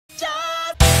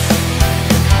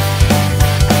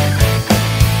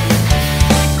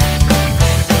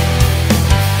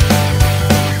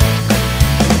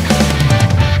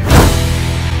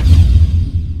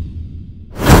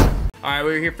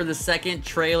we're here for the second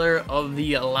trailer of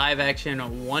the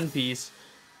live-action One Piece.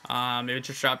 It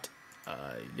just dropped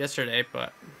yesterday,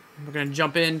 but we're gonna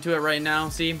jump into it right now.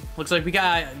 See, looks like we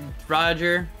got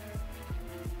Roger.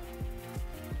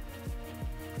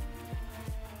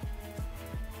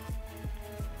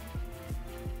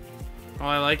 Oh,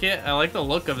 I like it. I like the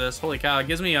look of this. Holy cow, it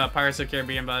gives me Pirates of the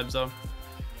Caribbean vibes, though.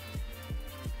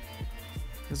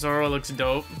 Zoro looks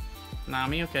dope.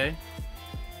 Nami, okay.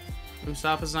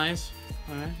 Usopp is nice.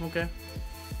 Alright, okay.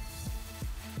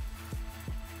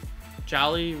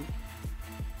 Jolly.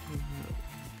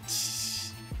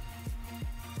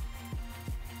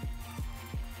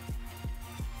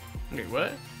 Okay,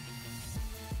 what?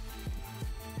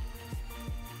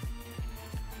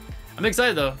 I'm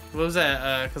excited though. What was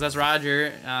that? Because that's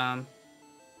Roger.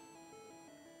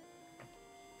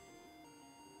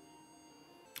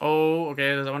 Oh,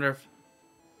 okay. I wonder if.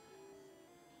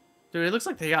 Dude, it looks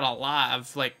like they got a lot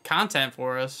of like content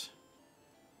for us.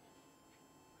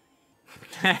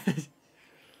 This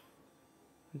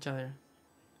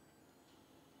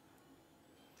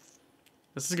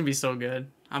is gonna be so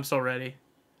good. I'm so ready.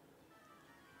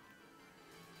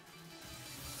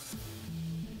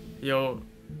 Yo,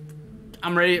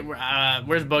 I'm ready.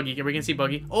 Where's Buggy? We can see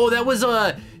Buggy. Oh, that was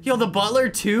yo, the butler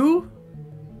too.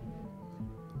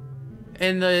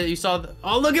 And you saw the,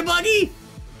 oh, look at Buggy.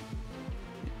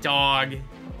 Dog.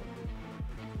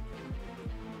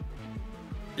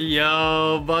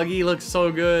 Yo, Buggy looks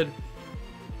so good.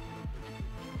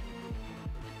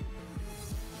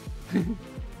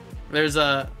 There's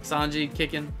Sanji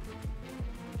kicking.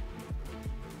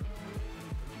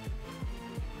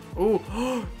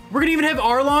 Oh, we're gonna even have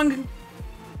Arlong.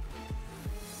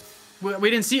 We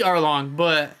didn't see Arlong,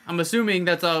 but I'm assuming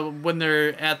that's when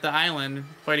they're at the island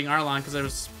fighting Arlong, because there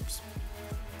was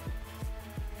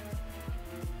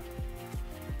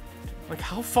like,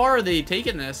 how far are they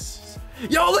taking this?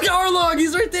 Yo, look at Arlong,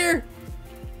 he's right there.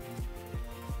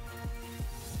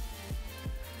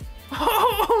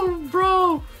 Oh,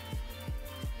 bro.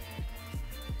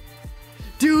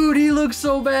 Dude, he looks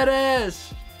so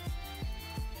badass.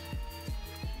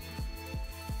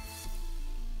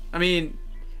 I mean,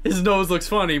 his nose looks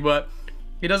funny, but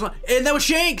he doesn't. And that was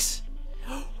Shanks.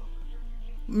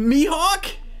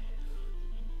 MIHAWK.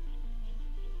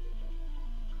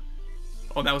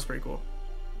 Oh, that was pretty cool.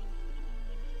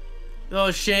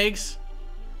 Oh, Shanks.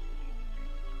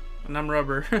 And I'm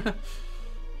rubber.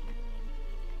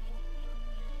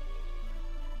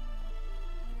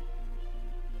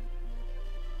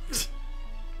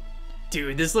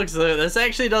 Dude, this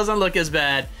actually doesn't look as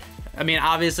bad. I mean,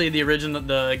 obviously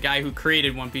the guy who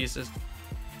created One Piece is.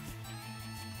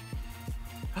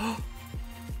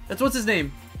 That's what's his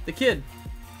name? The kid.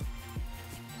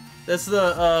 That's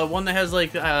the one that has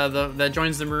like that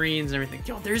joins the Marines and everything.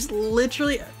 Yo, there's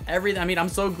literally everything. I mean, I'm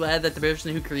so glad that the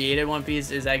person who created One Piece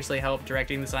is actually helped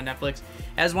directing this on Netflix.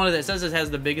 As one of the, it says it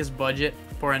has the biggest budget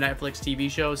for a Netflix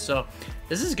TV show, so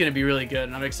this is gonna be really good,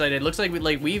 and I'm excited. It looks like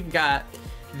we've got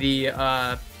the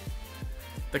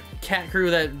cat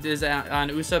crew that is on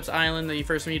Usopp's island that you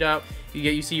first meet up.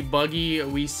 You see Buggy,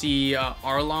 we see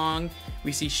Arlong,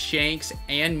 we see Shanks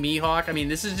and MIHAWK. I mean,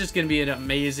 this is just gonna be an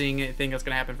amazing thing that's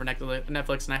gonna happen for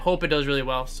Netflix, and I hope it does really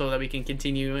well so that we can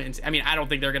continue. And I mean, I don't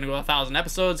think they're gonna go 1,000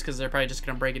 episodes because they're probably just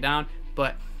gonna break it down.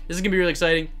 But this is gonna be really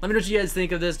exciting. Let me know what you guys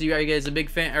think of this. Are you guys a big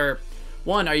fan, or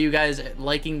one, are you guys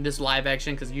liking this live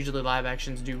action? Because usually live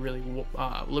actions do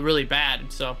really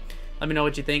bad. So let me know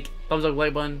what you think. Thumbs up,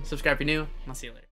 like button, subscribe if you're new, and I'll see you later.